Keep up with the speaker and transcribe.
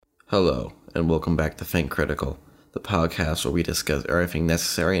Hello, and welcome back to Think Critical, the podcast where we discuss everything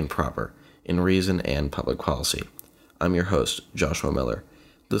necessary and proper in reason and public policy. I'm your host, Joshua Miller.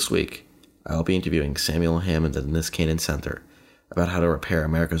 This week, I'll be interviewing Samuel Hammond at the Niskanen Center about how to repair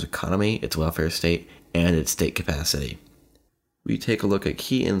America's economy, its welfare state, and its state capacity. We take a look at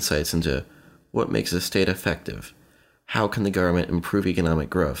key insights into what makes a state effective, how can the government improve economic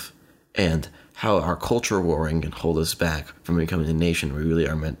growth, and how our culture warring can hold us back from becoming the nation we really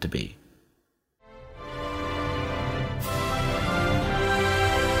are meant to be.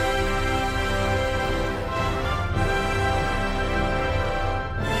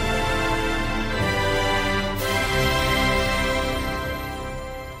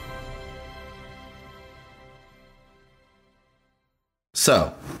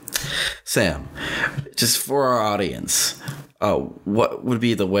 So, Sam, just for our audience, what would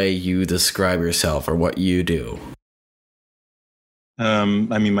be the way you describe yourself or what you do?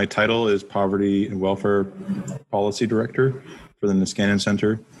 My title is Poverty and Welfare Policy Director for the Niskanen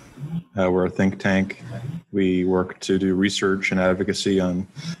Center. We're a think tank. We work to do research and advocacy on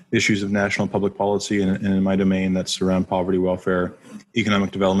issues of national public policy, and in my domain, that's around poverty, welfare,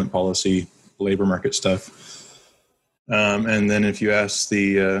 economic development policy, labor market stuff. And then if you ask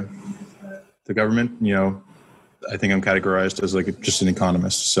the government, I think I'm categorized as just an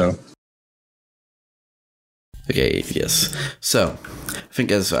economist. So. Okay, yes. So, I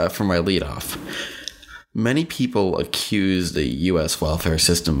think as for my lead off, many people accuse the U.S. welfare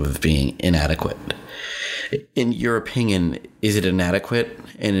system of being inadequate. In your opinion, is it inadequate?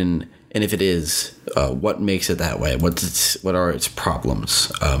 And if it is, what makes it that way? What are its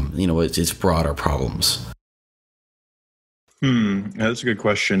problems? Its broader problems. That's a good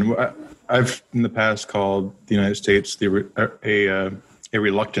question. I've in the past called the United States a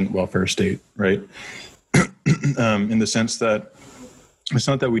reluctant welfare state, right? In the sense that it's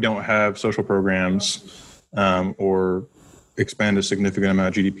not that we don't have social programs or expend a significant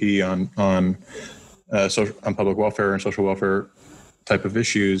amount of GDP on public welfare and social welfare type of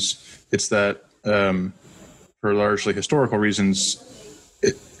issues. It's that for largely historical reasons,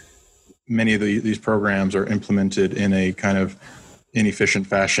 many of these programs are implemented in a kind of inefficient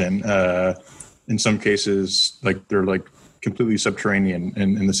fashion. In some cases, they're completely subterranean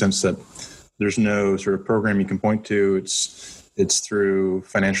in the sense that there's no sort of program you can point to. It's through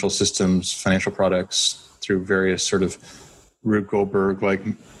financial systems, financial products, through various sort of Rube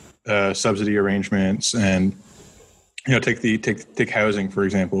Goldberg subsidy arrangements, and take housing for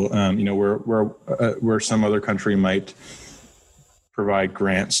example. Where some other country might provide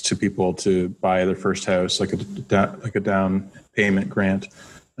grants to people to buy their first house, like a down payment grant,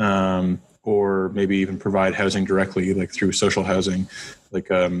 or maybe even provide housing directly, like through social housing, like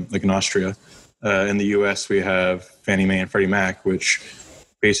in Austria. In the U.S., we have Fannie Mae and Freddie Mac, which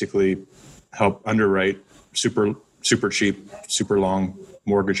basically help underwrite super cheap, super long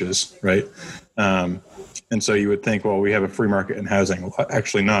mortgages, right? And so you would think, well, we have a free market in housing. Well,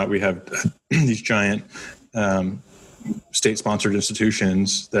 actually not. We have these giant state-sponsored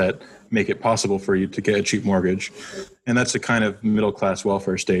institutions that make it possible for you to get a cheap mortgage. And that's a kind of middle-class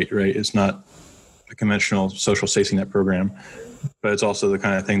welfare state, right? It's not a conventional social safety net program, but it's also the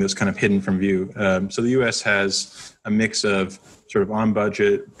kind of thing that's kind of hidden from view. So the U.S. has a mix of sort of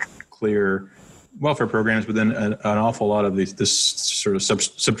on-budget, clear welfare programs, but then an awful lot of this sort of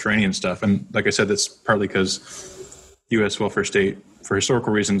subterranean stuff. And like I said, that's partly because U.S. welfare state, for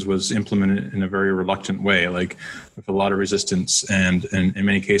historical reasons, was implemented in a very reluctant way, with a lot of resistance. And in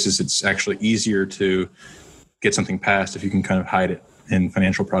many cases, it's actually easier to get something passed if you can kind of hide it in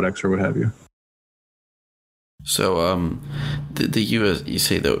financial products or what have you. So, the U.S. You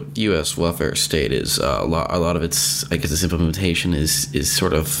say the U.S. welfare state is a lot of its, I guess, its implementation is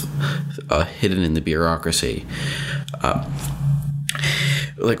sort of hidden in the bureaucracy.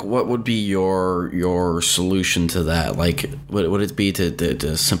 What would be your solution to that? Would it be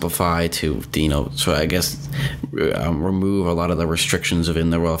to simplify so I guess remove a lot of the restrictions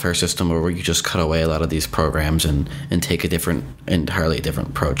within the welfare system, or would you just cut away a lot of these programs and take entirely different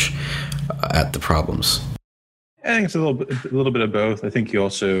approach at the problems? I think it's a little bit of both. I think you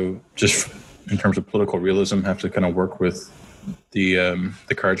also, just in terms of political realism, have to kind of work with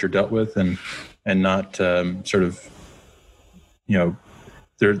the cards you're dealt with, and not sort of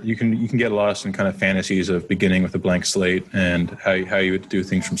you can get lost in kind of fantasies of beginning with a blank slate and how you would do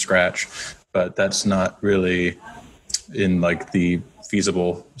things from scratch, but that's not really in the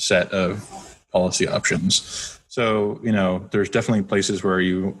feasible set of policy options. So there's definitely places where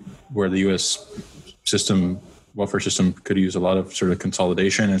the U.S. welfare system could use a lot of sort of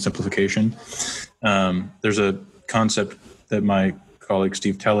consolidation and simplification. There's a concept that my colleague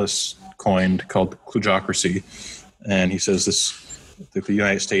Steve Tellis coined called kludgocracy. And he says the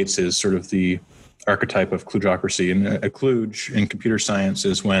United States is sort of the archetype of kludgocracy. And a kludge in computer science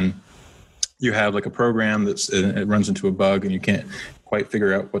is when you have like a program it runs into a bug and you can't quite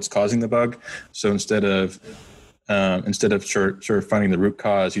figure out what's causing the bug. So instead of sort of finding the root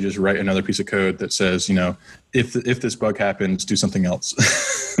cause, you just write another piece of code that says, if this bug happens, do something else,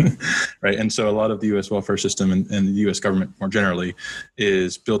 right? And so a lot of the U.S. welfare system and the U.S. government more generally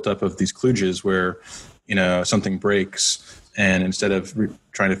is built up of these kludges where, something breaks, and instead of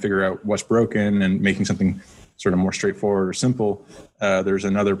trying to figure out what's broken and making something sort of more straightforward or simple, there's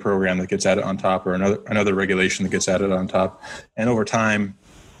another program that gets added on top, or another regulation that gets added on top, and over time,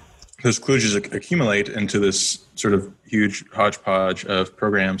 those kludges accumulate into this sort of huge hodgepodge of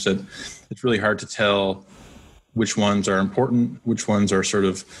programs that it's really hard to tell which ones are important, which ones are sort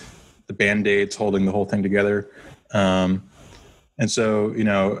of the Band-Aids holding the whole thing together. And so,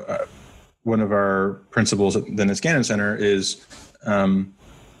 one of our principles at the Niskanen Center is,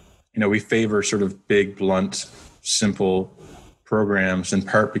 we favor sort of big, blunt, simple programs, in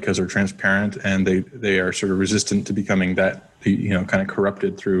part because they're transparent and they are sort of resistant to becoming that, kind of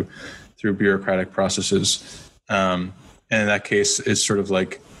corrupted through bureaucratic processes. And in that case, it's sort of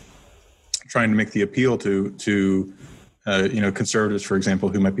like trying to make the appeal to conservatives, for example,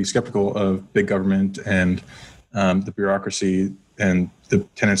 who might be skeptical of big government and the bureaucracy and the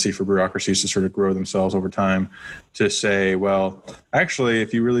tendency for bureaucracies to sort of grow themselves over time, to say, well, actually,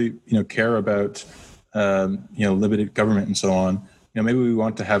 if you really care about limited government and so on, maybe we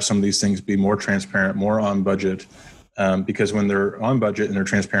want to have some of these things be more transparent, more on budget, because when they're on budget and they're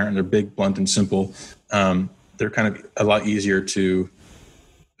transparent and they're big, blunt, and simple, they're kind of a lot easier to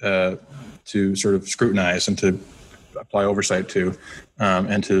sort of scrutinize and to apply oversight to,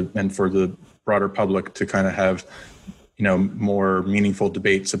 and for the broader public to kind of have more meaningful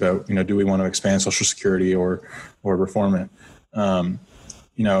debates about do we want to expand Social Security or reform it.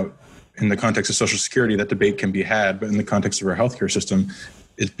 In the context of Social Security, that debate can be had, but in the context of our healthcare system,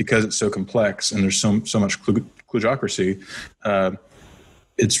 it's because it's so complex and there's so much kludgocracy,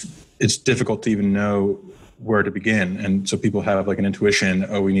 it's difficult to even know where to begin. And so people have like an intuition,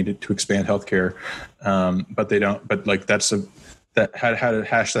 we need to expand healthcare, but they don't. But like how to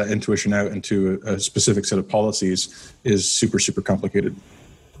hash that intuition out into a specific set of policies is super, super complicated.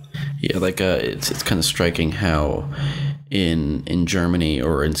 Yeah, it's kind of striking how in Germany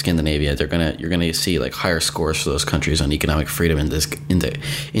or in Scandinavia you're gonna see like higher scores for those countries on economic freedom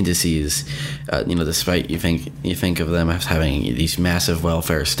indices. Despite you think of them as having these massive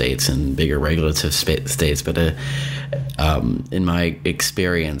welfare states and bigger regulative states, but in my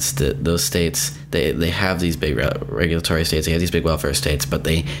experience, those states they have these big regulatory states, they have these big welfare states, but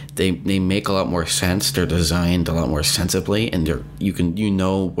they make a lot more sense. They're designed a lot more sensibly, and you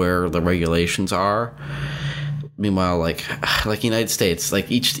know where the regulations are. Meanwhile, like United States, like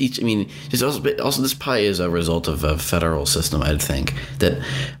each I mean, there's also this probably is a result of a federal system. I'd think that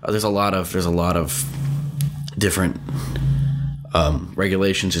there's a lot of different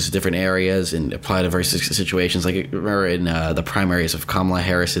regulations, just different areas, and apply to various situations. Like remember in the primaries of Kamala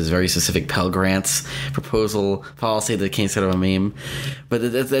Harris's very specific Pell Grants proposal policy that came sort of a meme, but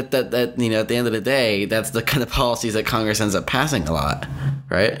that at the end of the day, that's the kind of policies that Congress ends up passing a lot,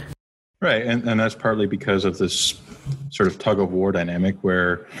 right? Right, and that's partly because of this sort of tug of war dynamic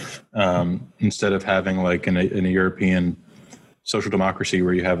where instead of having like in a European social democracy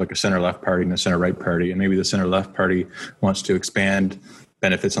where you have like a center-left party and a center-right party, and maybe the center-left party wants to expand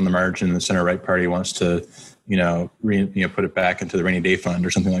benefits on the margin, and the center-right party wants to put it back into the rainy day fund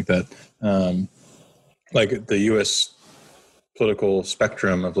or something like that. Like the U.S. political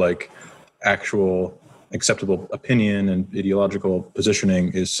spectrum of like actual acceptable opinion and ideological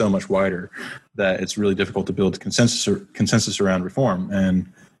positioning is so much wider that it's really difficult to build consensus around reform. And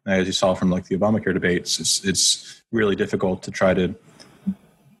as you saw from like the Obamacare debates, it's really difficult to try to,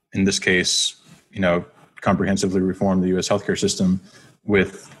 in this case, comprehensively reform the U.S. healthcare system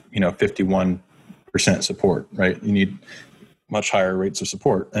with 51% support. Right? You need much higher rates of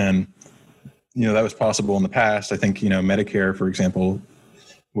support, and that was possible in the past. I think Medicare, for example,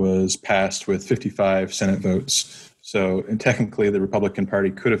 was passed with 55 Senate votes. So and technically the Republican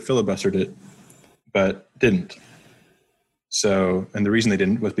Party could have filibustered it, but didn't. So, and the reason they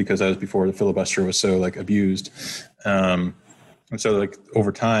didn't was because that was before the filibuster was so like abused. And so like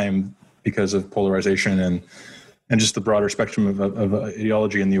over time, because of polarization and just the broader spectrum of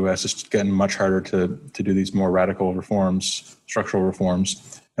ideology in the U.S., it's getting much harder to do these more radical reforms, structural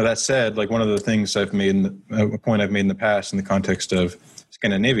reforms. Now that said, like one of the things a point I've made in the past in the context of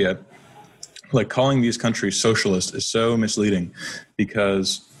Scandinavia like calling these countries socialist is so misleading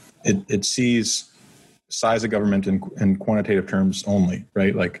because it sees size of government in quantitative terms only,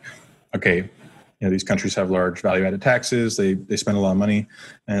 right? Like, okay, these countries have large value-added taxes. They spend a lot of money,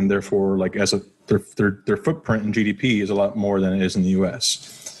 and therefore, like their footprint in GDP is a lot more than it is in the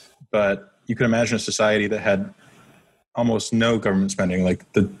U.S. But you can imagine a society that had almost no government spending,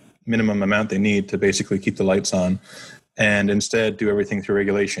 like the minimum amount they need to basically keep the lights on, and instead do everything through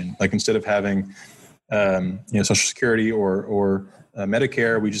regulation. Like instead of having Social Security or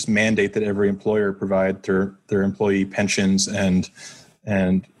Medicare, we just mandate that every employer provide their employee pensions and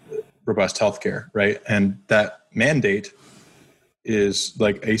robust healthcare, right? And that mandate is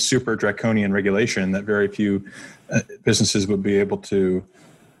like a super draconian regulation that very few businesses would be able to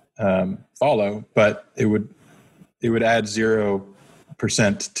follow, but it would add 0%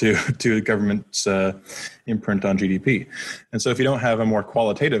 to the government's imprint on GDP. And so if you don't have a more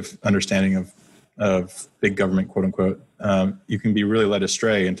qualitative understanding of big government, quote unquote, you can be really led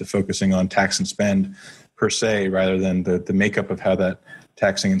astray into focusing on tax and spend per se, rather than the makeup of how that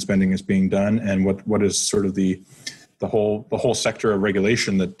taxing and spending is being done, and what is sort of the whole sector of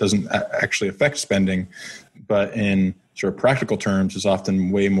regulation that doesn't actually affect spending, but in sort of practical terms is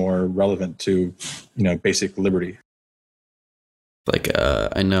often way more relevant to basic liberty. Like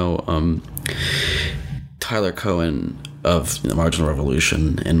I know Tyler Cohen of the Marginal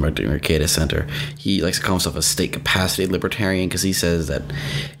Revolution and Mercatus Center, he likes to call himself a state capacity libertarian because he says that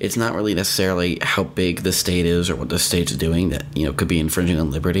it's not really necessarily how big the state is or what the state's doing that could be infringing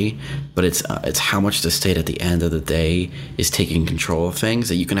on liberty, but it's how much the state at the end of the day is taking control of things.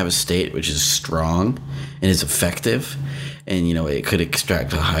 That you can have a state which is strong and is effective, and it could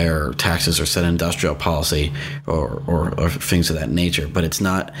extract higher taxes or set industrial policy or things of that nature, but it's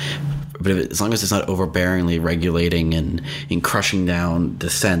not. But as long as it's not overbearingly regulating and crushing down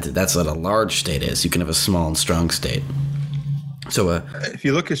dissent, that's what a large state is. You can have a small and strong state. So if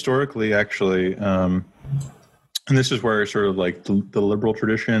you look historically, actually, and this is where sort of like the liberal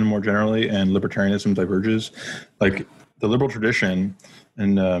tradition more generally and libertarianism diverges. Like the liberal tradition,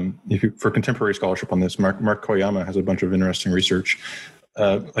 and for contemporary scholarship on this, Mark Koyama has a bunch of interesting research.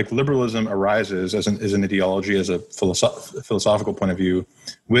 Like liberalism arises as an ideology, as a philosophical point of view,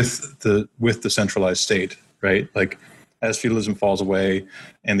 with the centralized state, right? Like as feudalism falls away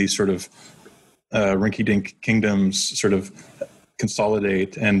and these sort of rinky-dink kingdoms sort of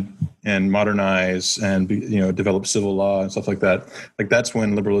consolidate and modernize and develop civil law and stuff like that. Like that's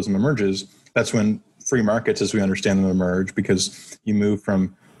when liberalism emerges. That's when free markets, as we understand them, emerge, because you move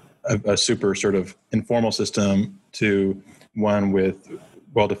from a super sort of informal system to one with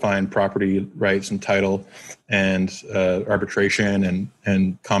well-defined property rights and title and arbitration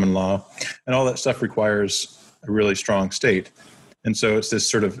and common law. And all that stuff requires a really strong state. And so it's this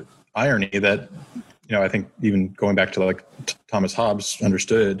sort of irony that, I think even going back to like Thomas Hobbes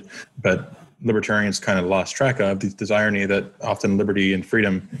understood, but libertarians kind of lost track of, this irony that often liberty and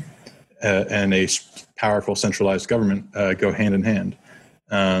freedom and a powerful centralized government go hand in hand.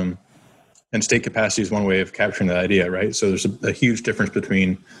 And state capacity is one way of capturing that idea, right? So there's a huge difference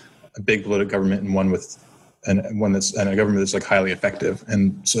between a big political government and one that's a government that's like highly effective.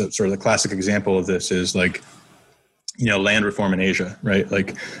 And so sort of the classic example of this is like, land reform in Asia, right?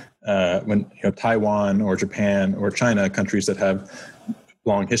 Like when Taiwan or Japan or China, countries that have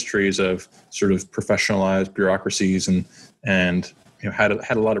long histories of sort of professionalized bureaucracies and had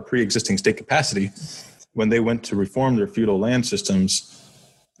a lot of pre-existing state capacity, when they went to reform their feudal land systems,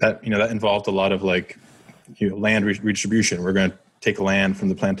 that involved a lot of like land redistribution. We're going to take land from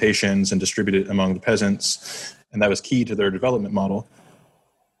the plantations and distribute it among the peasants, and that was key to their development model.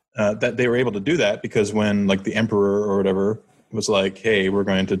 That they were able to do that because when like the emperor or whatever was like, "Hey, we're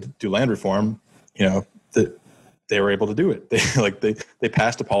going to do land reform," they were able to do it. They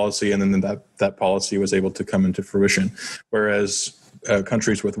passed a policy, and then that policy was able to come into fruition. Whereas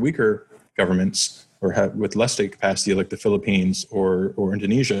countries with weaker governments or with less state capacity, like the Philippines or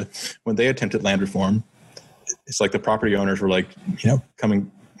Indonesia, when they attempted land reform, it's like the property owners were like,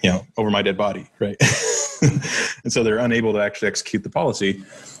 coming, over my dead body, right? And so they're unable to actually execute the policy.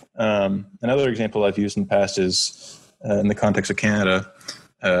 Another example I've used in the past is in the context of Canada.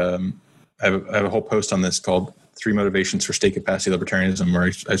 I have a whole post on this called 3 Motivations for State Capacity Libertarianism,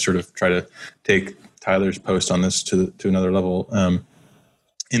 where I sort of try to take Tyler's post on this to another level.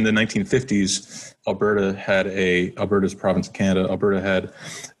 In the 1950s, Alberta's province of Canada, Alberta had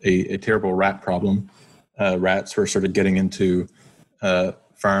a terrible rat problem. Rats were sort of getting into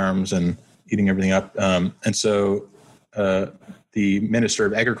farms and eating everything up. And so the Minister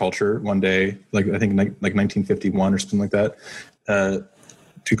of Agriculture one day, like I think like 1951 or something like that,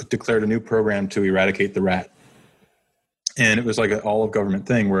 declared a new program to eradicate the rat. And it was like an all of government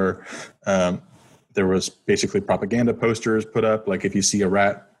thing where there was basically propaganda posters put up, like if you see a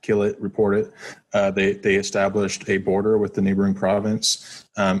rat, kill it, report it. They established a border with the neighboring province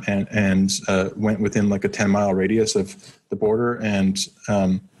and went within like a 10-mile radius of the border, and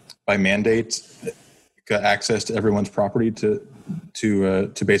by mandate got access to everyone's property to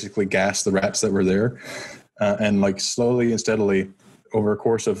basically gas the rats that were there. And like slowly and steadily over a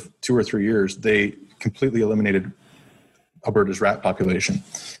course of 2 or 3 years, they completely eliminated Alberta's rat population.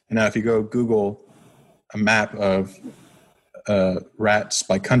 And now if you go Google a map of rats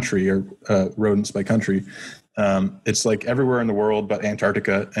by country or rodents by country, it's like everywhere in the world but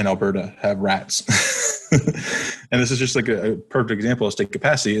Antarctica and Alberta have rats. And this is just like a perfect example of state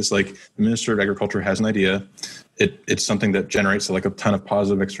capacity. It's like the Minister of Agriculture has an idea. It's something that generates like a ton of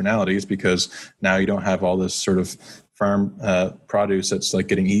positive externalities, because now you don't have all this sort of farm produce that's like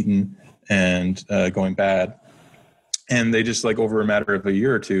getting eaten and going bad. And they just like over a matter of a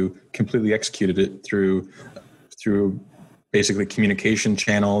year or two completely executed it through basically communication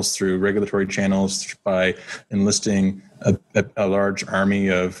channels, through regulatory channels, by enlisting a large army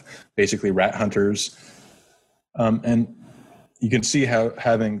of basically rat hunters. And you can see how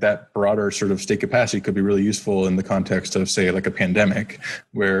having that broader sort of state capacity could be really useful in the context of, say, like a pandemic,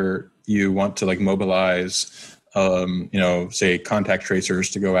 where you want to like mobilize, say contact tracers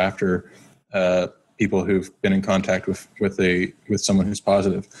to go after people who've been in contact with someone who's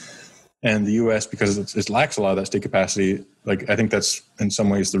positive. And the U.S., because it lacks a lot of that state capacity, like I think that's in some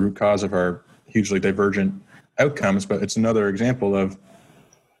ways the root cause of our hugely divergent outcomes. But it's another example of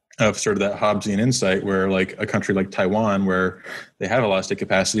sort of that Hobbesian insight, where like a country like Taiwan, where they have a lot of state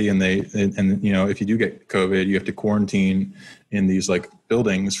capacity, and if you do get COVID, you have to quarantine in these like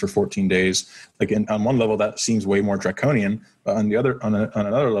buildings for 14 days. Like on one level, that seems way more draconian, but on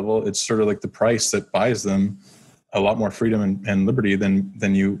another level, it's sort of like the price that buys them a lot more freedom and liberty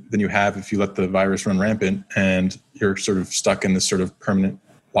than you have if you let the virus run rampant and you're sort of stuck in this sort of permanent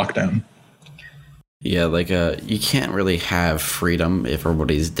lockdown. Yeah, like you can't really have freedom if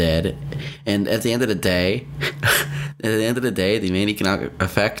everybody's dead. And at the end of the day, the main economic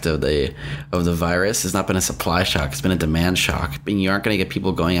effect of the virus has not been a supply shock; it's been a demand shock. I mean, you aren't going to get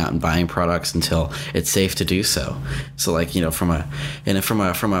people going out and buying products until it's safe to do so. So, like, if we're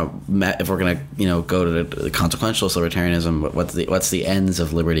going to go to the consequential libertarianism, what's the ends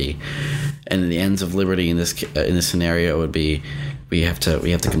of liberty? And the ends of liberty in this scenario would be, we have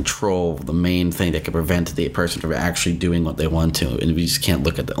to control the main thing that could prevent the person from actually doing what they want to, and we just can't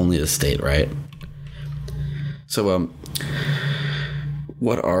look at only the state, right? So,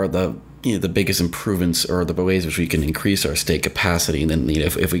 what are the biggest improvements or the ways which we can increase our state capacity? And then,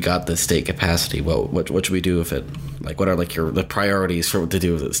 if we got the state capacity, what should we do with it? Like, what are like the priorities for what to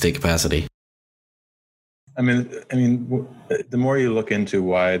do with the state capacity? I mean, the more you look into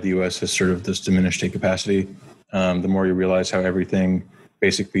why the U.S. has sort of this diminished state capacity, the more you realize how everything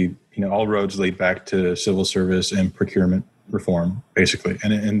basically, all roads lead back to civil service and procurement reform, basically.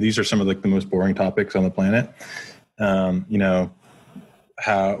 And these are some of like the most boring topics on the planet. What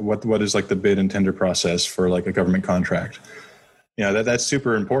is like the bid and tender process for like a government contract? That's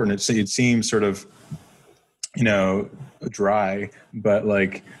super important. It seems sort of, dry, but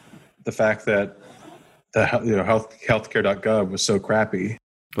like the fact that the healthcare.gov was so crappy.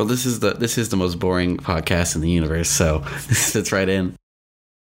 Well, this is the most boring podcast in the universe, so this fits right in.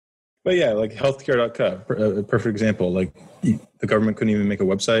 But yeah, like healthcare.gov, a perfect example. Like the government couldn't even make a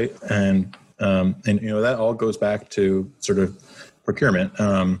website, and that all goes back to sort of procurement.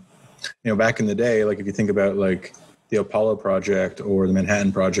 Back in the day, like if you think about like the Apollo project or the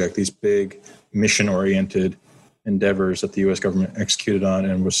Manhattan Project, these big mission-oriented endeavors that the U.S. government executed on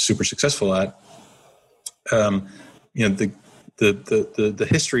and was super successful at. The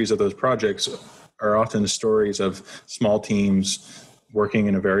histories of those projects are often stories of small teams working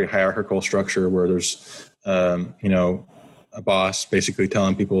in a very hierarchical structure where there's, a boss basically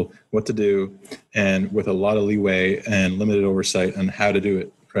telling people what to do, and with a lot of leeway and limited oversight on how to do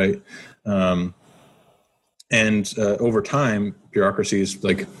it, right? Over time, bureaucracies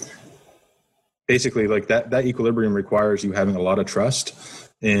like basically like that equilibrium requires you having a lot of trust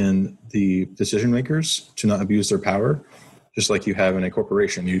in the decision makers to not abuse their power. Just like you have in a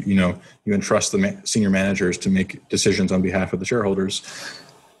corporation, you entrust the senior managers to make decisions on behalf of the shareholders,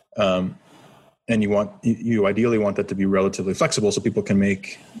 and you ideally want that to be relatively flexible so people can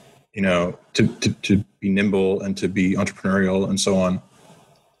make, to be nimble and to be entrepreneurial and so on.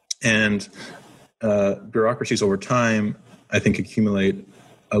 And bureaucracies over time, I think, accumulate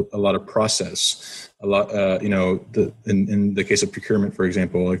a lot of process, a lot, in the case of procurement, for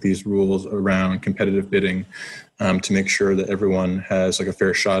example, like these rules around competitive bidding to make sure that everyone has like a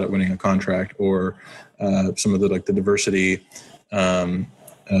fair shot at winning a contract, or some of the like the diversity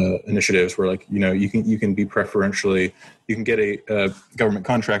initiatives where like, you can be preferentially, you can get a government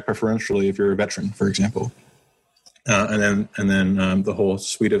contract preferentially if you're a veteran, for example. And then the whole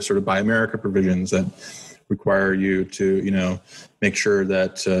suite of sort of Buy America provisions that require you to, make sure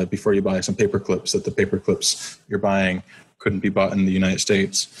that before you buy some paper clips, that the paper clips you're buying couldn't be bought in the United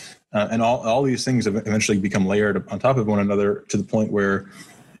States. And all these things have eventually become layered on top of one another to the point where,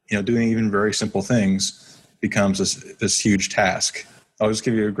 doing even very simple things becomes this huge task. I'll just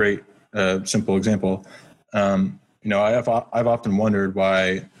give you a great simple example. I've often wondered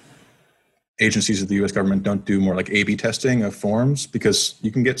why agencies of the U.S. government don't do more like A/B testing of forms, because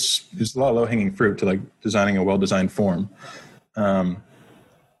there's a lot of low-hanging fruit to like designing a well-designed form.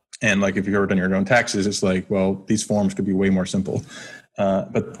 And like if you've ever done your own taxes, it's like, well, these forms could be way more simple.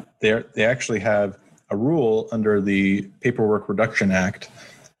 But they actually have a rule under the Paperwork Reduction Act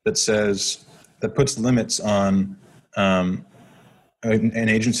that puts limits on an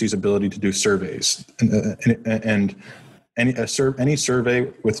agency's ability to do surveys, and any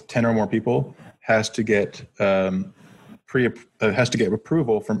survey with 10 or more people has to get approval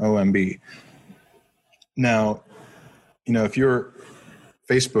from OMB. Now, if you're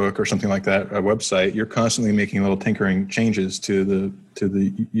Facebook or something like that, a website, you're constantly making little tinkering changes to the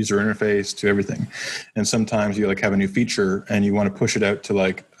user interface, to everything. And sometimes you like have a new feature and you want to push it out to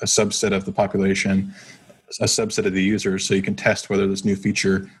like a subset of the population, a subset of the users, so you can test whether this new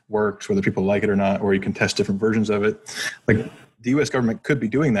feature works, whether people like it or not, or you can test different versions of it. Like the U.S. government could be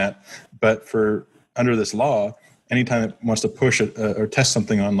doing that, but under this law, anytime it wants to push it or test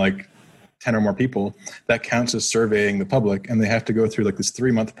something on like 10 or more people, that counts as surveying the public, and they have to go through like this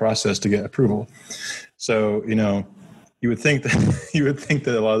 3-month process to get approval. So, you would think that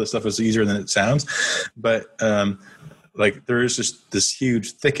a lot of this stuff is easier than it sounds, but like there is just this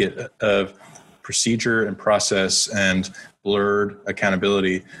huge thicket of procedure and process and blurred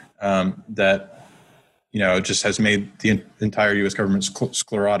accountability that just has made the entire U.S. government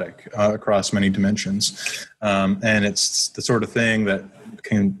sclerotic across many dimensions, and it's the sort of thing that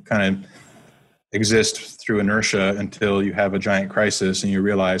can kind of exist through inertia until you have a giant crisis and you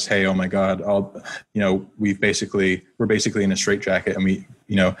realize, hey, oh my God, we're basically in a straitjacket, and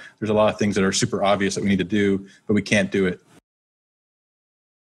there's a lot of things that are super obvious that we need to do, but we can't do it.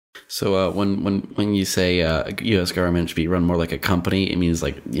 So when you say U.S. government should be run more like a company, it means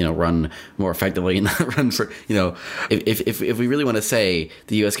like run more effectively and not run for if we really want to say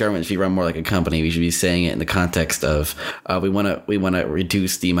the U.S. government should be run more like a company, we should be saying it in the context of we want to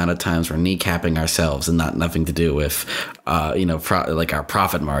reduce the amount of times we're kneecapping ourselves, and nothing to do with like our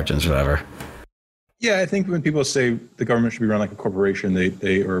profit margins or whatever. Yeah, I think when people say the government should be run like a corporation,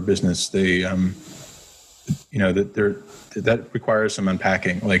 they or a business, that requires some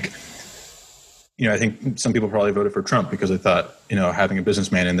unpacking. Like, I think some people probably voted for Trump because they thought, having a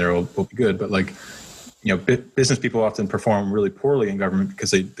businessman in there will be good. But like, business people often perform really poorly in government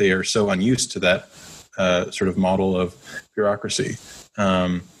because they are so unused to that sort of model of bureaucracy.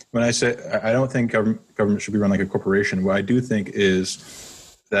 When I say I don't think government should be run like a corporation, what I do think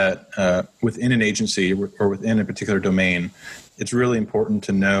is that within an agency or within a particular domain, it's really important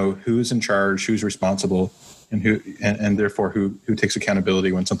to know who's in charge, who's responsible, and therefore who takes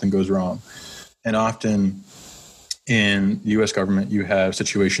accountability when something goes wrong. And often in the U.S. government, you have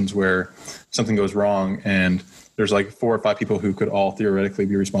situations where something goes wrong and there's like 4 or 5 people who could all theoretically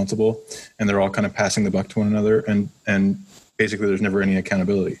be responsible, and they're all kind of passing the buck to one another, and basically there's never any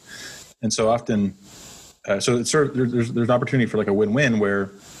accountability. And so often, so it's sort of, there's an opportunity for like a win-win where,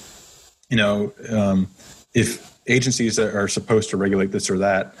 if agencies that are supposed to regulate this or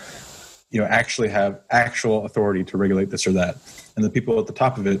that, actually have actual authority to regulate this or that, and the people at the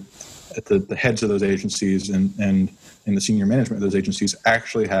top of it, at the heads of those agencies and in the senior management of those agencies,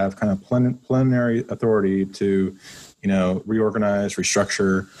 actually have kind of plenary authority to, reorganize,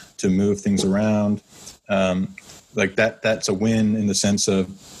 restructure, to move things around. Like that's a win in the sense of,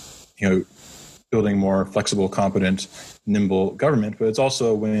 building more flexible, competent, nimble government, but it's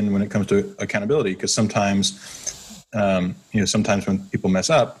also a win when it comes to accountability, because sometimes when people mess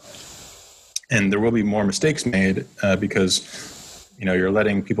up, and there will be more mistakes made because you're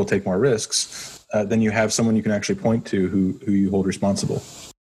letting people take more risks, then you have someone you can actually point to who you hold responsible.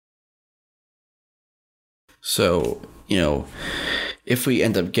 So if we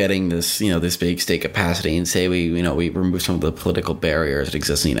end up getting this, this big state capacity, and say we remove some of the political barriers that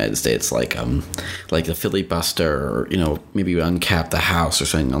exist in the United States, like the filibuster, or maybe we uncap the House or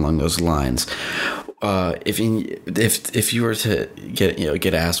something along those lines. If you were to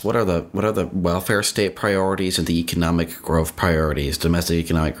get asked what are the welfare state priorities and the economic growth priorities, domestic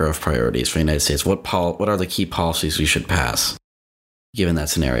economic growth priorities for the United States, what are the key policies we should pass, given that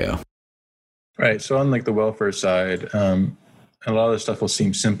scenario? Right. So on like the welfare side, a lot of this stuff will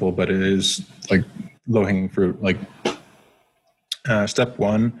seem simple, but it is like low-hanging fruit. Like step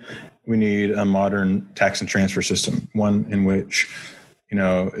one, we need a modern tax and transfer system, one in which,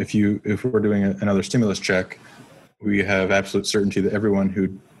 if we're doing another stimulus check, we have absolute certainty that everyone who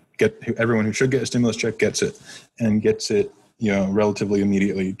should get a stimulus check gets it, and gets it, relatively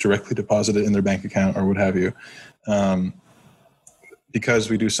immediately, directly deposited in their bank account or what have you. Because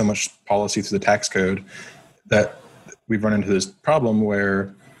we do so much policy through the tax code, that we've run into this problem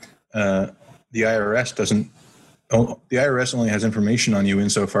where the IRS only has information on you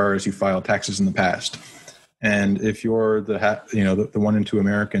insofar as you filed taxes in the past. And if you're the 1 in 2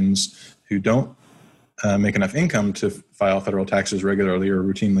 Americans who don't make enough income to file federal taxes regularly or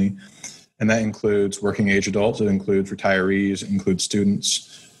routinely, and that includes working age adults, it includes retirees, it includes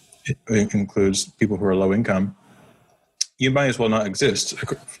students, it includes people who are low income, you might as well not exist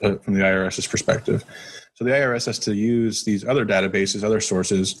from the IRS's perspective. So the IRS has to use these other databases, other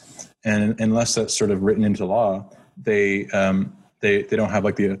sources, and unless that's sort of written into law, they don't have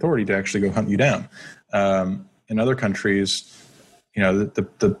like the authority to actually go hunt you down. In other countries,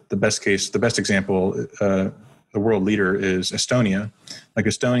 the best example, the world leader is Estonia. Like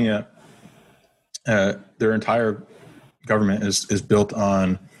Estonia, their entire government is built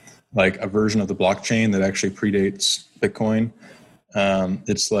on like a version of the blockchain that actually predates Bitcoin.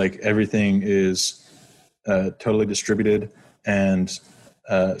 It's like everything is totally distributed and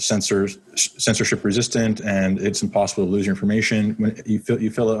censorship resistant, and it's impossible to lose your information. When you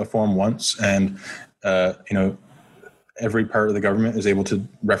fill out a form once, and every part of the government is able to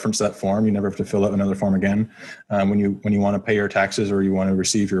reference that form. You never have to fill out another form again. When you want to pay your taxes or you want to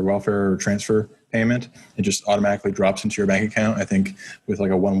receive your welfare or transfer payment, it just automatically drops into your bank account, I think with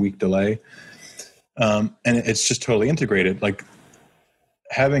like a 1 week delay. And it's just totally integrated. Like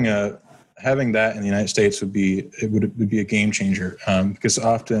having that in the United States would be a game changer, because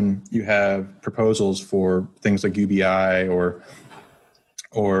often you have proposals for things like UBI or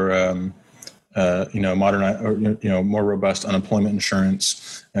modern or more robust unemployment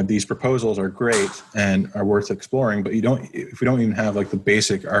insurance. These proposals are great and are worth exploring, but if we don't even have like the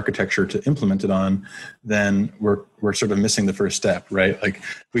basic architecture to implement it on, then we're sort of missing the first step, right? Like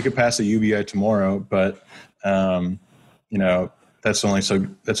we could pass a UBI tomorrow, but that's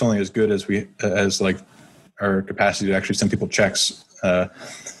only as good as like our capacity to actually send people checks.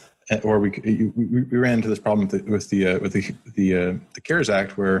 Or we ran into this problem with the CARES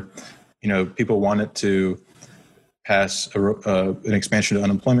Act, where people wanted to pass an expansion to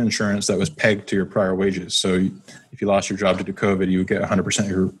unemployment insurance that was pegged to your prior wages. So if you lost your job due to COVID, you would get 100% of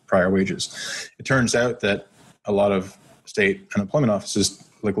your prior wages. It turns out that a lot of state unemployment offices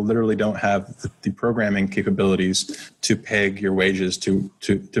like literally don't have the programming capabilities to peg your wages to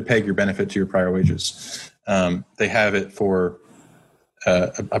peg your benefit to your prior wages. They have it for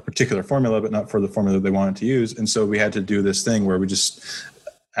a particular formula, but not for the formula they wanted to use. And so we had to do this thing where we just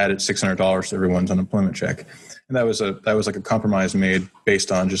added $600 to everyone's unemployment check. And that was like a compromise made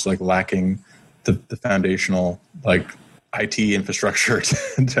based on just like lacking the foundational like IT infrastructure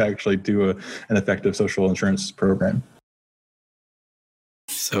to actually do an effective social insurance program.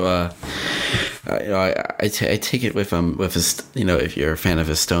 So, I take it with if you're a fan of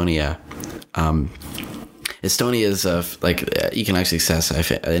Estonia, Estonia is you can actually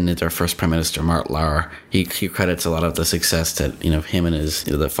access, and their first prime minister, Mart Laar, he credits a lot of the success that him and his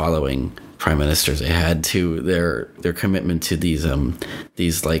the following prime ministers they had to their commitment to these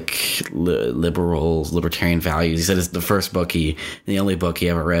like libertarian values. He said it's the first book the only book he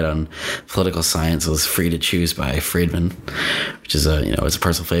ever read on political science was Free to Choose by Friedman, which is it's a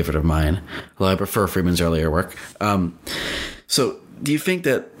personal favorite of mine, although I prefer Friedman's earlier work. So do you think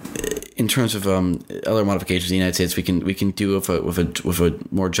that in terms of other modifications in the United States, we can do with a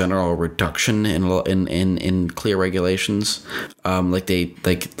more general reduction in clear regulations, like they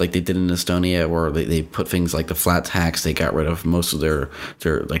did in Estonia, where they put things like the flat tax. They got rid of most of their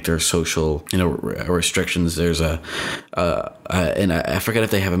social restrictions. There's and I forget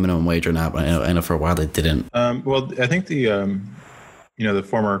if they have a minimum wage or not, but I know for a while they didn't. Well, I think the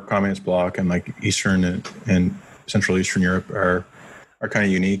former communist bloc and like Eastern and Central Eastern Europe are kind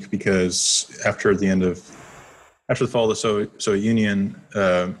of unique, because after the after the fall of the Soviet Union,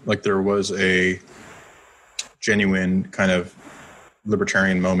 like there was a genuine kind of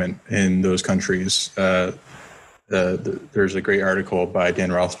libertarian moment in those countries. There's a great article by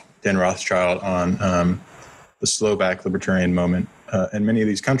Dan Rothschild on the Slovak libertarian moment. And many of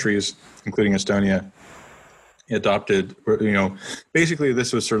these countries, including Estonia, adopted, basically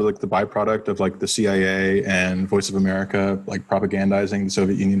this was sort of like the byproduct of like the CIA and Voice of America, like propagandizing the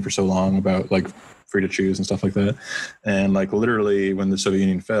Soviet Union for so long about like free to choose and stuff like that. And like literally when the Soviet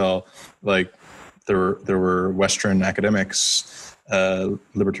Union fell, like there were Western academics,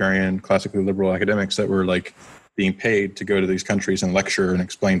 libertarian, classically liberal academics that were like being paid to go to these countries and lecture and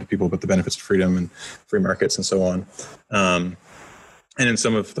explain to people about the benefits of freedom and free markets and so on. And in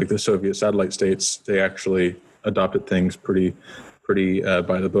some of like the Soviet satellite states, they actually adopted things pretty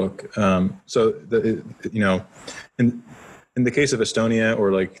by the book. In the case of Estonia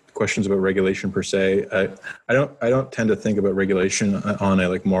or like questions about regulation per se, I don't tend to think about regulation on a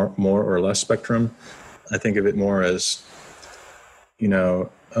like more or less spectrum. I think of it more as, I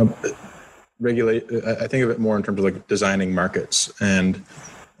think of it more in terms of like designing markets, and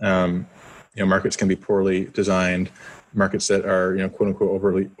markets can be poorly designed. Markets that are quote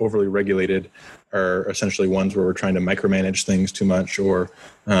unquote overly regulated are essentially ones where we're trying to micromanage things too much, or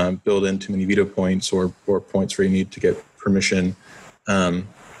build in too many veto points, or points where you need to get permission. And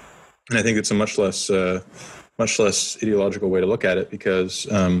I think it's a much less ideological way to look at it, because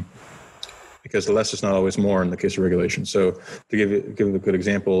the less is not always more in the case of regulation. So to give a good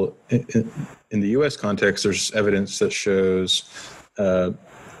example, in the U.S. context, there's evidence that shows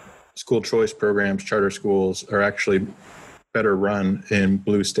school choice programs, charter schools, are actually better run in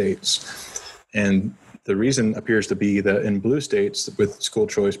blue states. And the reason appears to be that in blue states with school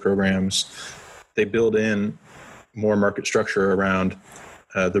choice programs, they build in more market structure around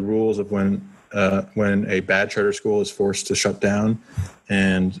the rules of when a bad charter school is forced to shut down,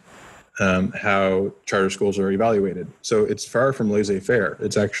 and how charter schools are evaluated. So it's far from laissez-faire.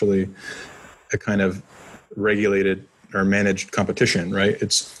 It's actually a kind of regulated or managed competition, right?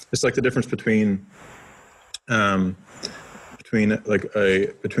 It's like the difference between like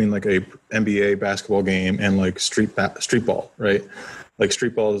a NBA basketball game and like street ball, right? Like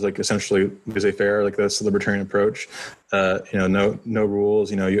street ball is like essentially laissez-faire, like that's the libertarian approach. No rules.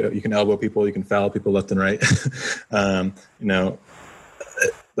 You can elbow people, you can foul people left and right.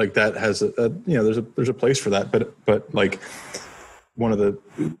 Like that has there's a place for that, but like one of the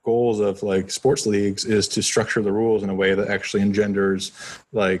goals of like sports leagues is to structure the rules in a way that actually engenders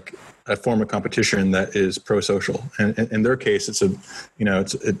like a form of competition that is pro-social. And in their case, it's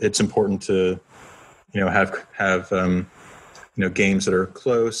important to have games that are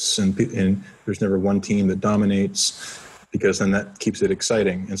close, and there's never one team that dominates, because then that keeps it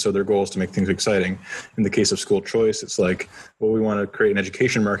exciting. And so their goal is to make things exciting. In the case of school choice, it's like, well, we want to create an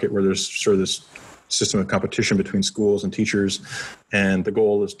education market where there's sort of this system of competition between schools and teachers. And the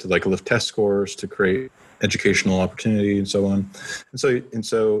goal is to like lift test scores, to create educational opportunity and so on. And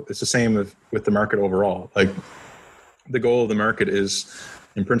so it's the same with the market overall. Like the goal of the market is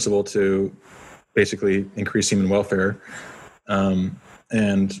in principle to basically increase human welfare.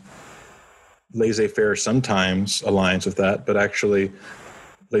 And laissez-faire sometimes aligns with that, but actually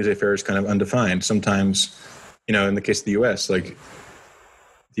laissez-faire is kind of undefined. Sometimes, in the case of the U.S., like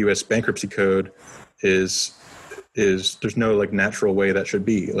the U.S. bankruptcy code is there's no like natural way that should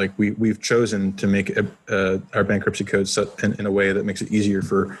be. Like we've chosen to make our bankruptcy code set in a way that makes it easier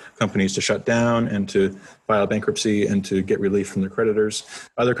for companies to shut down and to file bankruptcy and to get relief from their creditors.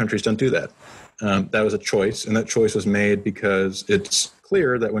 Other countries don't do that. That was a choice, and that choice was made because it's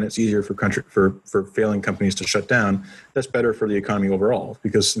clear that when it's easier for failing companies to shut down, that's better for the economy overall,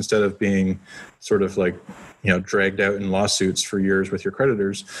 because instead of being sort of like dragged out in lawsuits for years with your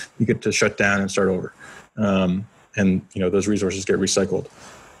creditors, you get to shut down and start over, and those resources get recycled.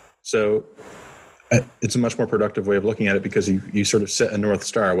 So it's a much more productive way of looking at it, because you sort of set a North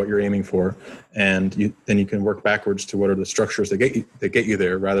Star, what you're aiming for, and then you can work backwards to what are the structures that get you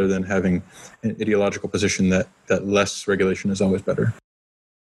there, rather than having an ideological position that less regulation is always better.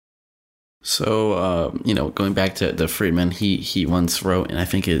 So, going back to Friedman, he once wrote, and I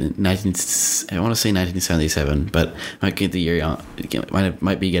think I want to say 1977, but might get the year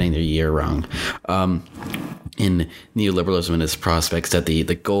might be getting the year wrong. In Neoliberalism and its prospects, that the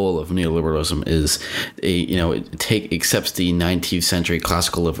goal of neoliberalism is accepts the 19th century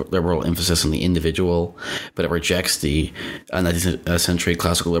classical liberal emphasis on the individual, but it rejects the 19th century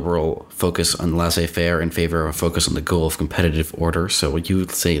classical liberal focus on laissez-faire in favor of a focus on the goal of competitive order. So would you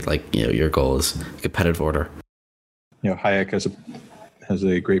say your goal is competitive order? Hayek has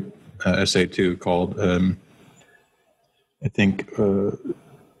a great essay too called I think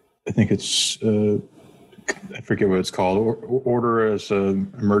it's I forget what it's called, order as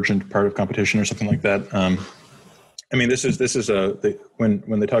an emergent part of competition or something like that. I mean, this is when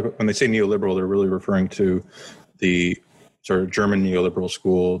they say neoliberal, they're really referring to the sort of German neoliberal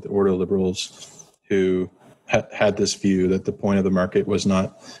school, the order liberals, who had this view that the point of the market was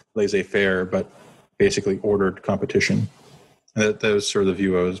not laissez-faire, but basically ordered competition. And that was sort of the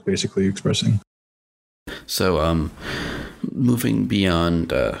view I was basically expressing. So, moving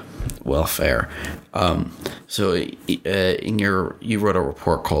beyond welfare, you wrote a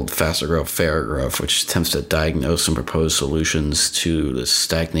report called Faster Growth, Fairer Growth, which attempts to diagnose and propose solutions to the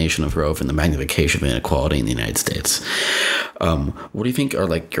stagnation of growth and the magnification of inequality in the United States. What do you think are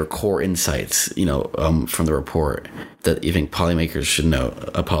like your core insights, from the report that you think policymakers should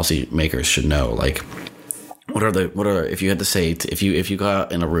know? Like, what are if you had to say if you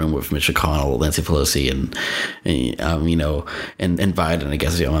got in a room with Mitch McConnell, Nancy Pelosi, and Biden, I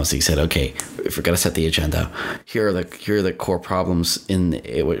guess you said, okay, if we're gonna set the agenda, here are the core problems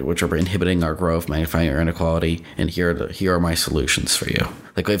which are inhibiting our growth, magnifying our inequality, and here are my solutions for you.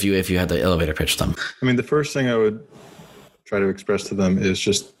 Like if you had the elevator pitch them. I mean, the first thing I would try to express to them is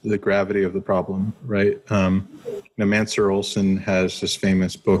just the gravity of the problem, right? Mansur Olson has this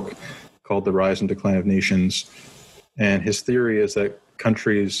famous book called The Rise and Decline of Nations. And his theory is that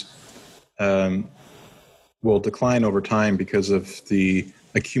countries will decline over time because of the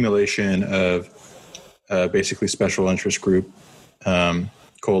accumulation of basically special interest group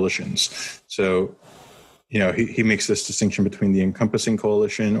coalitions. So, he makes this distinction between the encompassing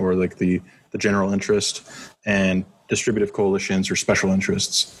coalition, or like the general interest, and distributive coalitions or special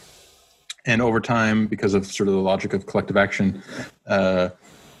interests. And over time, because of sort of the logic of collective action,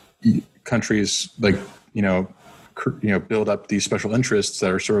 countries build up these special interests that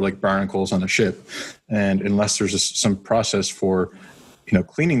are sort of like barnacles on a ship, and unless there's some process for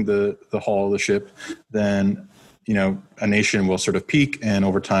cleaning the hull of the ship, then a nation will sort of peak and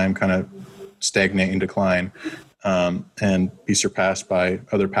over time kind of stagnate and decline, and be surpassed by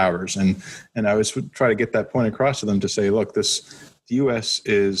other powers. And I always would try to get that point across to them to say, look, the U.S.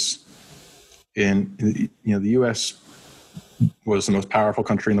 is the U.S. was the most powerful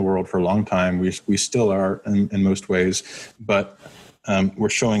country in the world for a long time. We still are in most ways, but we're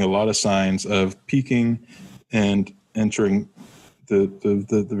showing a lot of signs of peaking and entering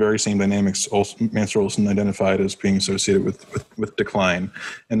the very same dynamics Mansur Olson identified as being associated with decline,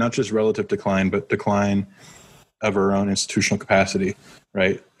 and not just relative decline, but decline of our own institutional capacity,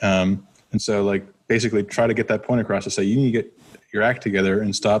 right? And so, like, basically try to get that point across to say, you need to get your act together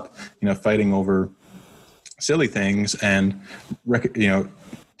and stop, fighting over silly things, and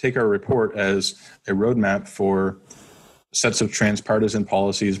take our report as a roadmap for sets of transpartisan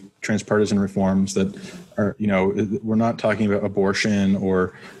policies, transpartisan reforms that are, we're not talking about abortion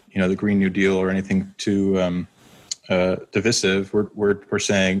or the Green New Deal or anything too divisive. We're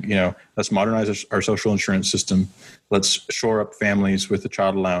saying, let's modernize our social insurance system. Let's shore up families with a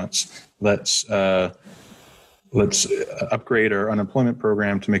child allowance. Let's upgrade our unemployment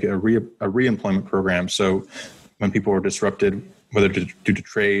program to make it a re-employment program. So when people are disrupted, whether due to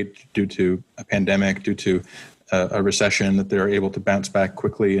trade, due to a pandemic, due to a recession, that they're able to bounce back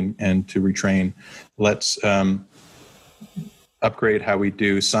quickly and to retrain. Let's upgrade how we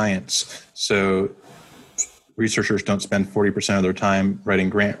do science. So researchers don't spend 40% of their time writing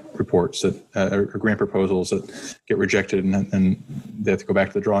grant reports or grant proposals that get rejected and they have to go back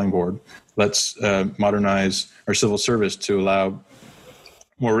to the drawing board. Let's modernize our civil service to allow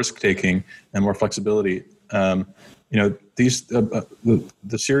more risk-taking and more flexibility. These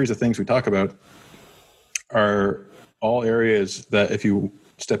the series of things we talk about are all areas that, if you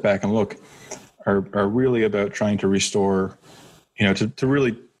step back and look, are really about trying to restore,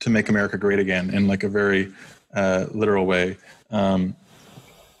 to make America great again in like a very literal way. And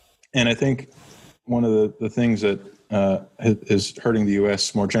I think one of the things that is hurting the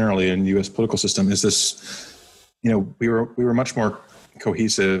U.S. more generally in the U.S. political system is this. We were much more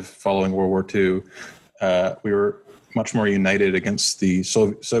cohesive following World War II. We were much more united against the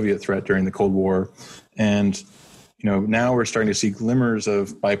Soviet threat during the Cold War. And, now we're starting to see glimmers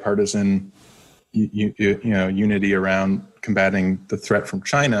of bipartisan, unity around combating the threat from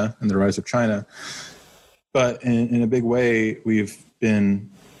China and the rise of China. But in a big way, we've been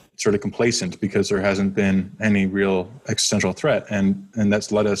sort of complacent because there hasn't been any real existential threat. And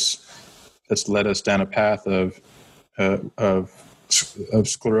that's led us down a path of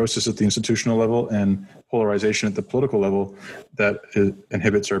sclerosis at the institutional level and polarization at the political level that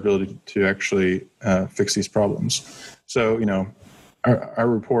inhibits our ability to actually fix these problems. So, our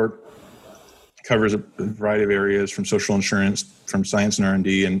report covers a variety of areas, from social insurance, from science and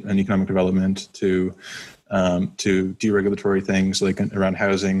R&D and economic development to deregulatory things like around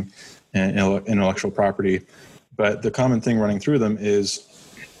housing and intellectual property. But the common thing running through them is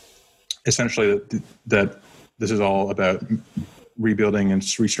essentially that this is all about rebuilding and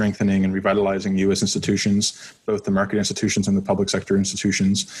re-strengthening and revitalizing U.S. institutions, both the market institutions and the public sector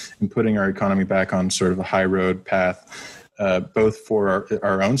institutions, and putting our economy back on sort of a high road path, both for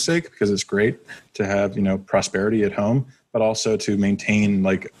our own sake, because it's great to have, prosperity at home, but also to maintain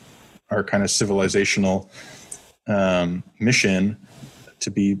like our kind of civilizational mission to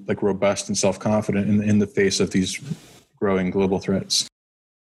be like robust and self-confident in the face of these growing global threats.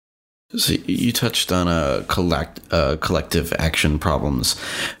 So you touched on collective action problems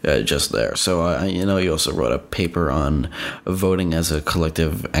just there. So you also wrote a paper on voting as a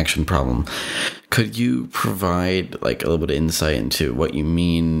collective action problem. Could you provide like a little bit of insight into what you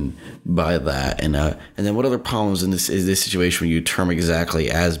mean by that, and then what other problems in this situation would you term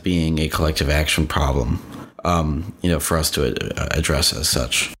exactly as being a collective action problem? For us to address as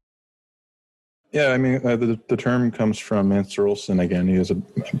such. Yeah, I mean, the term comes from Mancur Olson again. He has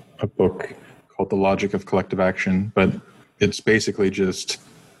a book called The Logic of Collective Action, but it's basically just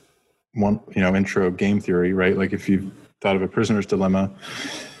one, intro game theory, right? Like if you've thought of a prisoner's dilemma,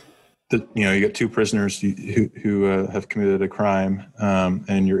 that you get two prisoners who have committed a crime,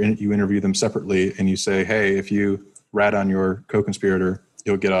 and you interview them separately, and you say, hey, if you rat on your co-conspirator,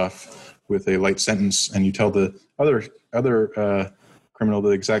 you'll get off with a light sentence, and you tell the other criminal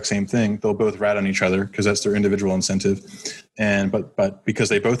the exact same thing, they'll both rat on each other because that's their individual incentive. And but because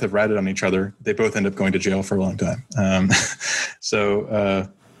they both have ratted on each other, they both end up going to jail for a long time. So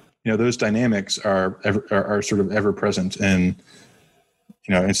those dynamics are sort of ever present in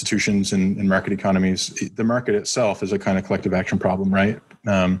institutions and market economies. The market itself is a kind of collective action problem, right?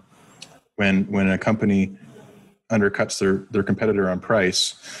 When a company undercuts their competitor on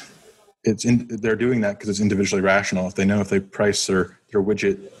price, they're doing that because it's individually rational. If they know if they price their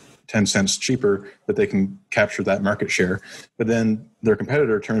widget 10 cents cheaper, that they can capture that market share. But then their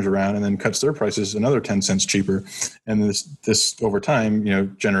competitor turns around and then cuts their prices another 10 cents cheaper. And this over time,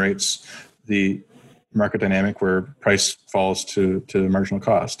 generates the market dynamic where price falls to marginal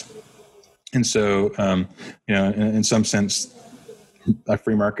cost. And so, in some sense, a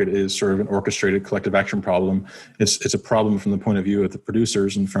free market is sort of an orchestrated collective action problem. It's a problem from the point of view of the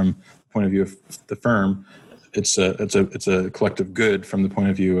producers, and from the point of view of the firm, it's a collective good from the point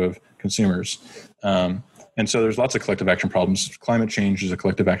of view of consumers. And so there's lots of collective action problems. Climate change is a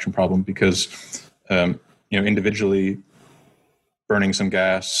collective action problem because individually burning some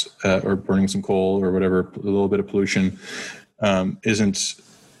gas or burning some coal or whatever, a little bit of pollution isn't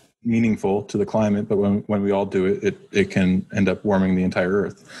meaningful to the climate, but when we all do it can end up warming the entire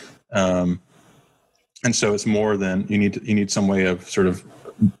Earth. And so it's more than you need some way of sort of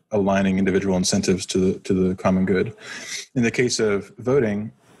aligning individual incentives to the common good. In the case of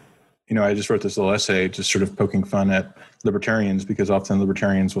voting, I just wrote this little essay just sort of poking fun at libertarians, because often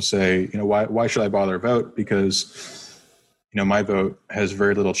libertarians will say, why should I bother vote? Because my vote has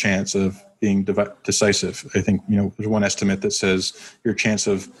very little chance of being decisive. I think, there's one estimate that says your chance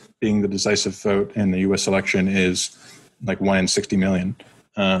of being the decisive vote in the U.S. election is like 1 in 60 million.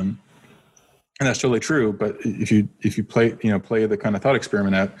 And that's totally true. But if you play the kind of thought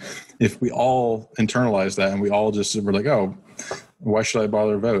experiment out, if we all internalize that and we all just were like, oh, why should I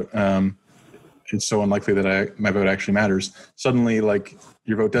bother vote? It's so unlikely that my vote actually matters. Suddenly, like,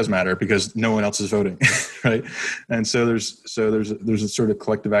 your vote does matter because no one else is voting, right? And so there's a sort of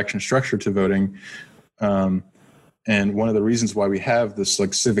collective action structure to voting, and one of the reasons why we have this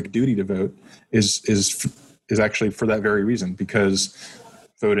like civic duty to vote is actually for that very reason, because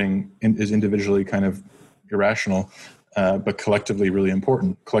voting is individually kind of irrational, but collectively really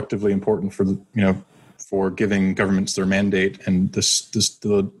important. Collectively important for for giving governments their mandate and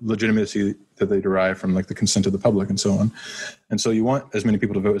the legitimacy that they derive from like the consent of the public and so on. And so you want as many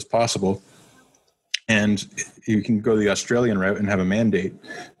people to vote as possible. And you can go the Australian route and have a mandate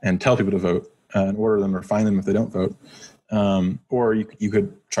and tell people to vote and order them or fine them if they don't vote. Or you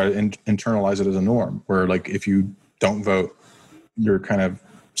could try to internalize it as a norm where, like, if you don't vote, you're kind of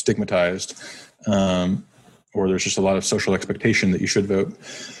stigmatized, or there's just a lot of social expectation that you should vote.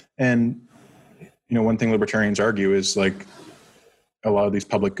 And one thing libertarians argue is like a lot of these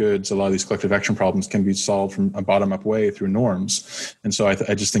public goods, a lot of these collective action problems can be solved from a bottom-up way through norms. And so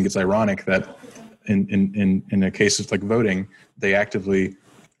I just think it's ironic that in a case of like voting, they actively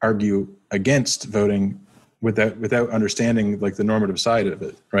argue against voting without understanding like the normative side of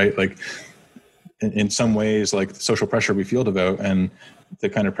it, right? Like in some ways, like the social pressure we feel to vote and the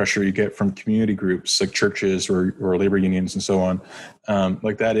kind of pressure you get from community groups like churches or labor unions and so on.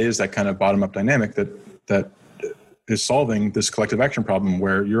 Like that is that kind of bottom up dynamic that is solving this collective action problem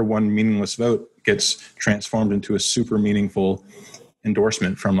where your one meaningless vote gets transformed into a super meaningful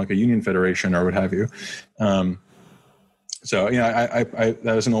endorsement from like a union federation or what have you. So, I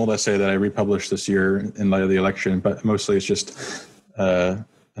that was an old essay that I republished this year in light of the election, but mostly it's just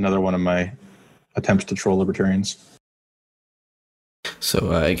another one of my attempts to troll libertarians.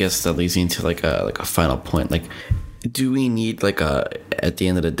 So I guess that leads into like a final point. Like, do we need at the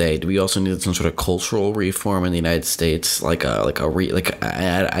end of the day, do we also need some sort of cultural reform in the United States? I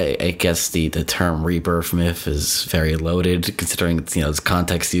guess the term rebirth myth is very loaded considering its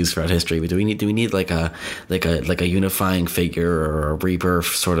context used throughout history. But do we need like a unifying figure or a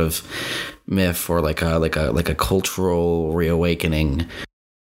rebirth sort of myth or like a cultural reawakening?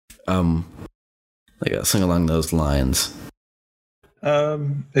 Something along those lines.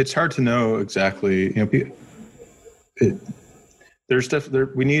 It's hard to know exactly.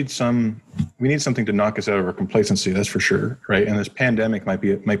 We need something to knock us out of our complacency. That's for sure, right? And this pandemic might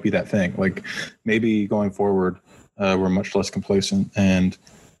be that thing. Like maybe going forward, we're much less complacent, and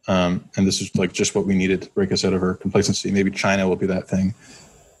this is like just what we needed to break us out of our complacency. Maybe China will be that thing,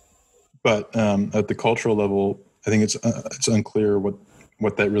 but at the cultural level, I think it's unclear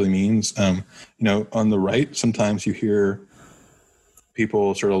what that really means. On the right, sometimes you hear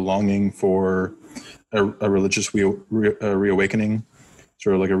people sort of longing for a religious reawakening,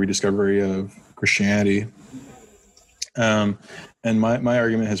 sort of like a rediscovery of Christianity. And my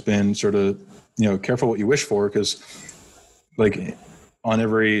argument has been sort of, careful what you wish for, because like on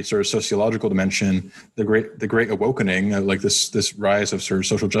every sort of sociological dimension, the great awakening, like this rise of sort of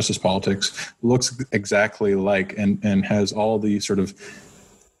social justice politics looks exactly like and has all the sort of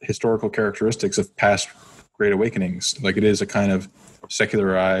historical characteristics of past great awakenings. Like it is a kind of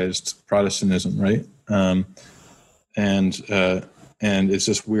secularized Protestantism, right? And it's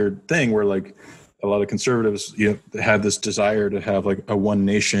this weird thing where like a lot of conservatives, have this desire to have like a one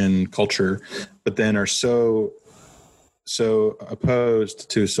nation culture, but then are so opposed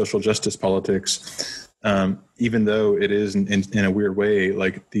to social justice politics, even though it is in a weird way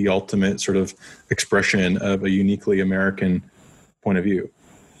like the ultimate sort of expression of a uniquely American point of view.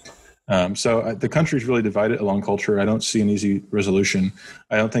 So the country's really divided along culture. I don't see an easy resolution.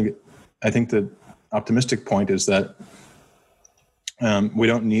 I think the optimistic point is that we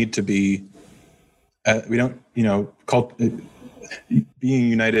don't need to be, being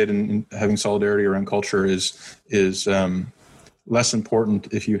united and having solidarity around culture is less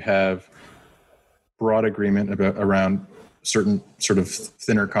important if you have broad agreement around certain sort of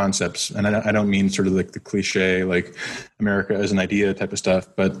thinner concepts. And I don't mean sort of like the cliche, like America as an idea type of stuff,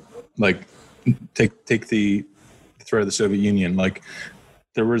 but like take the threat of the Soviet Union. Like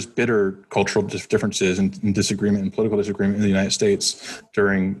there was bitter cultural differences and disagreement and political disagreement in the United States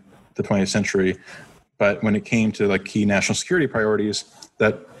during the 20th century. But when it came to like key national security priorities,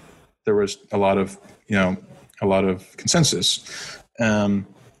 that there was a lot of consensus. And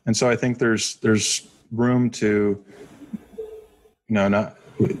so I think there's room to,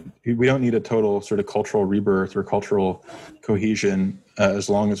 we don't need a total sort of cultural rebirth or cultural cohesion as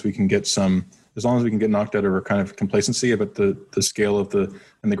long as we can get knocked out of our kind of complacency about the scale of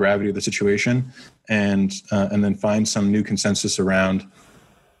and the gravity of the situation, and then find some new consensus around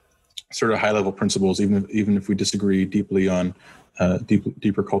sort of high level principles, even if we disagree deeply on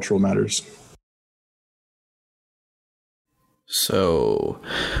deeper cultural matters. So,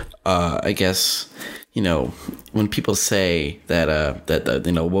 I guess, when people say that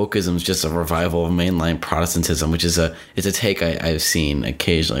wokeism is just a revival of mainline Protestantism, which is it's a take I've seen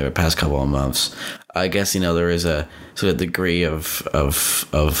occasionally over the past couple of months, I guess there is a sort of degree of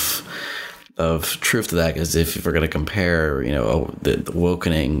truth to that, because if we're going to compare the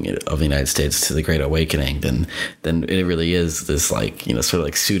awakening of the United States to the Great Awakening, then it really is this like sort of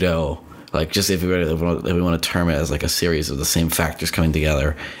like pseudo. Like, just if we want to term it as like a series of the same factors coming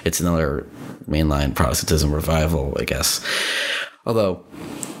together, it's another mainline Protestantism revival, I guess. Although,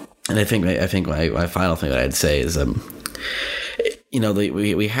 and I think my final thing that I'd say is,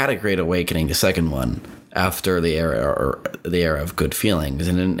 we had a Great Awakening, the second one, after the era of good feelings,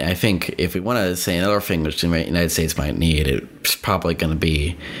 and then I think if we want to say another thing which the United States might need, it's probably going to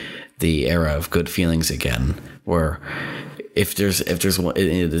be the era of good feelings again, where if there's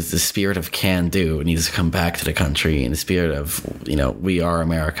the spirit of can do, it needs to come back to the country, in the spirit of we are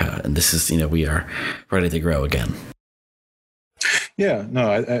America, and this is we are ready to grow again. Yeah,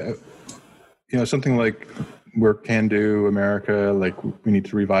 no, I something like we're can do America, like we need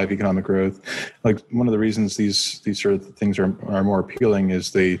to revive economic growth. Like one of the reasons these sort of things are more appealing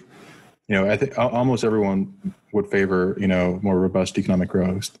is they, I think almost everyone would favor, more robust economic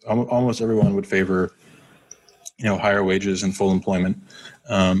growth. Almost everyone would favor, higher wages and full employment.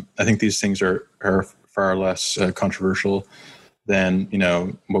 I think these things are far less controversial than,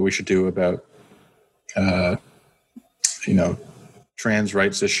 what we should do about, trans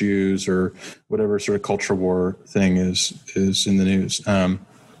rights issues or whatever sort of culture war thing is in the news. And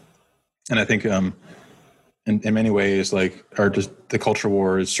I think in many ways, like the culture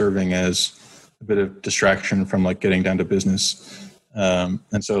war is serving as a bit of distraction from like getting down to business.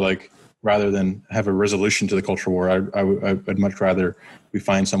 And so like, rather than have a resolution to the culture war, I'd much rather we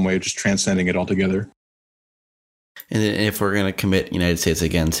find some way of just transcending it altogether. And if we're going to commit United States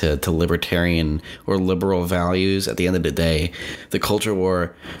again to libertarian or liberal values, at the end of the day, the culture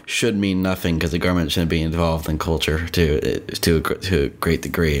war should mean nothing because the government shouldn't be involved in culture to a great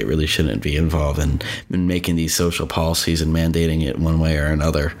degree. It really shouldn't be involved in making these social policies and mandating it one way or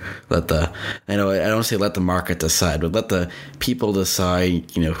another. I don't say let the market decide, but let the people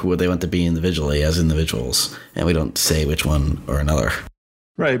decide, who they want to be individually as individuals, and we don't say which one or another.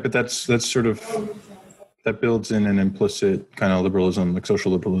 Right, but that's sort of. That builds in an implicit kind of liberalism, like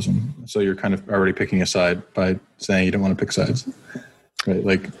social liberalism. So you're kind of already picking a side by saying you don't want to pick sides, right?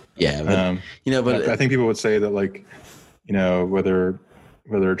 Like, yeah, but, but I think people would say that, like, whether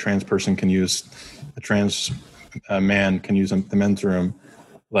a trans person can use a trans man can use the men's room,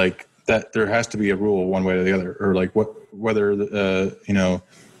 like that, there has to be a rule one way or the other, or like whether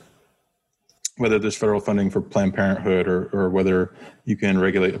there's federal funding for Planned Parenthood or whether you can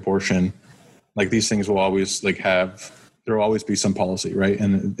regulate abortion. Like these things will always there will always be some policy, right?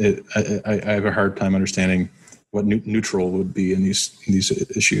 And I have a hard time understanding what neutral would be in these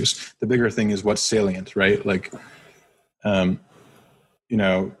issues. The bigger thing is what's salient, right? Like,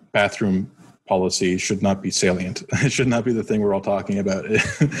 bathroom policy should not be salient. It should not be the thing we're all talking about.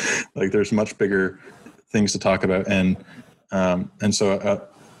 Like there's much bigger things to talk about. And so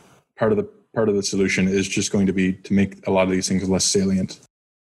part of the solution is just going to be to make a lot of these things less salient.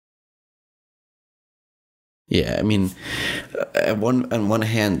 Yeah, I mean, on one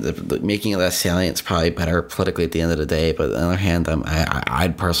hand, making it less salient is probably better politically at the end of the day. But on the other hand,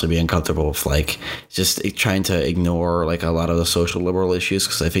 I'd personally be uncomfortable with like just trying to ignore like a lot of the social liberal issues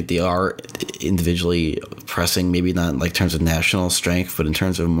because I think they are individually pressing. Maybe not in like terms of national strength, but in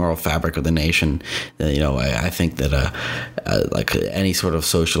terms of moral fabric of the nation. I think that like any sort of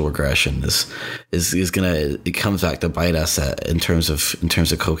social regression is gonna, it comes back to bite us in terms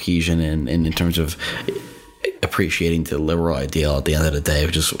of cohesion and in terms of appreciating the liberal ideal at the end of the day,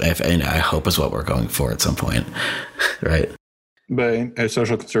 which is, and I hope is what we're going for at some point, right? But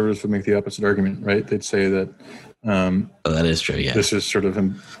social conservatives would make the opposite argument, right? They'd say that that is true. Yeah, this is sort of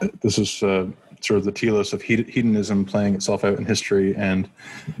the telos of hedonism playing itself out in history, and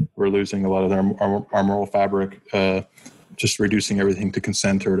we're losing a lot of our moral fabric, just reducing everything to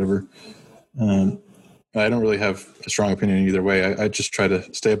consent or whatever. I don't really have a strong opinion either way. I just try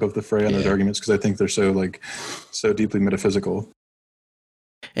to stay above the fray on those arguments because I think they're so deeply metaphysical.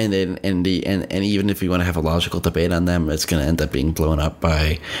 And then and even if you want to have a logical debate on them, it's going to end up being blown up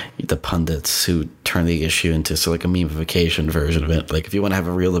by the pundits who turn the issue into sort of like a memification version of it. Like if you want to have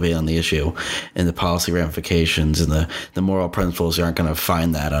a real debate on the issue and the policy ramifications and the moral principles, you aren't going to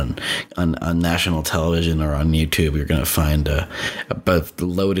find that on national television or on YouTube. You're going to find a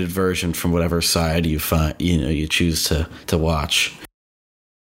loaded version from whatever side you find you choose to watch.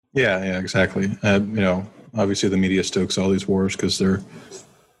 Yeah, exactly. Obviously the media stokes all these wars because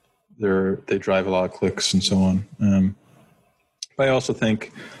they drive a lot of clicks and so on. But I also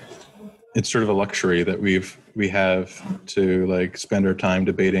think it's sort of a luxury that we have to like spend our time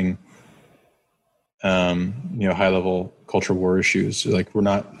debating, high level culture war issues. Like we're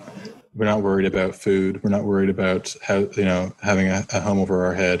not worried about food. We're not worried about how, having a home over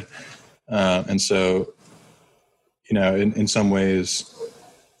our head. And so, in some ways,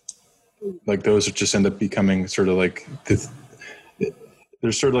 like those just end up becoming sort of like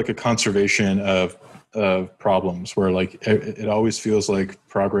there's sort of like a conservation of problems where like it always feels like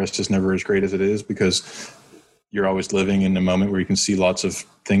progress is never as great as it is because you're always living in a moment where you can see lots of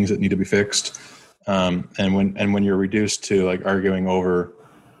things that need to be fixed. And when you're reduced to like arguing over,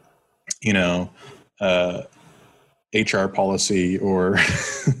 HR policy or,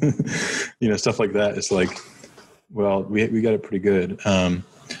 stuff like that, it's like, well, we got it pretty good. And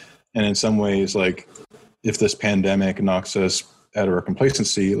in some ways, like if this pandemic knocks us out of our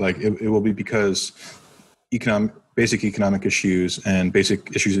complacency, like it will be because basic economic issues and basic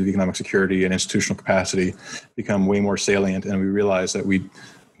issues of economic security and institutional capacity become way more salient, and we realize that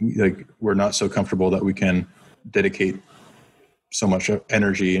we're not so comfortable that we can dedicate so much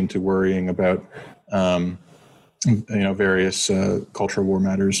energy into worrying about various cultural war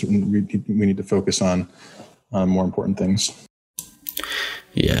matters. We need to focus on more important things.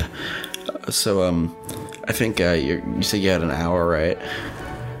 Yeah. So I think you said you had an hour, right?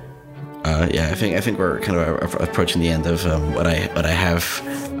 I think we're kind of approaching the end of what I have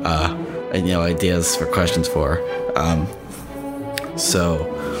ideas for questions for.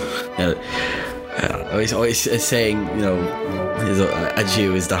 Always saying, a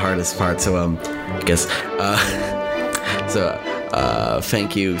Jew is the hardest part. So I guess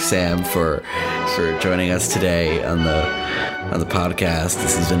thank you, Sam, for joining us today on the podcast.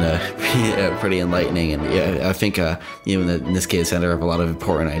 This has been a pretty enlightening, and I think in this case, Center have a lot of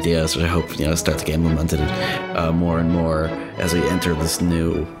important ideas, which I hope start to get implemented more and more as we enter this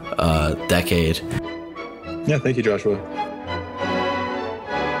new decade. Yeah, thank you, Joshua.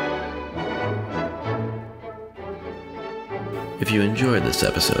 If you enjoyed this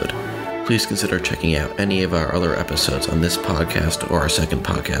episode, please consider checking out any of our other episodes on this podcast or our second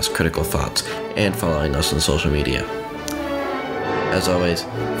podcast, Critical Thoughts, and following us on social media. As always,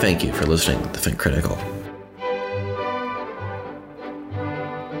 thank you for listening to Think Critical.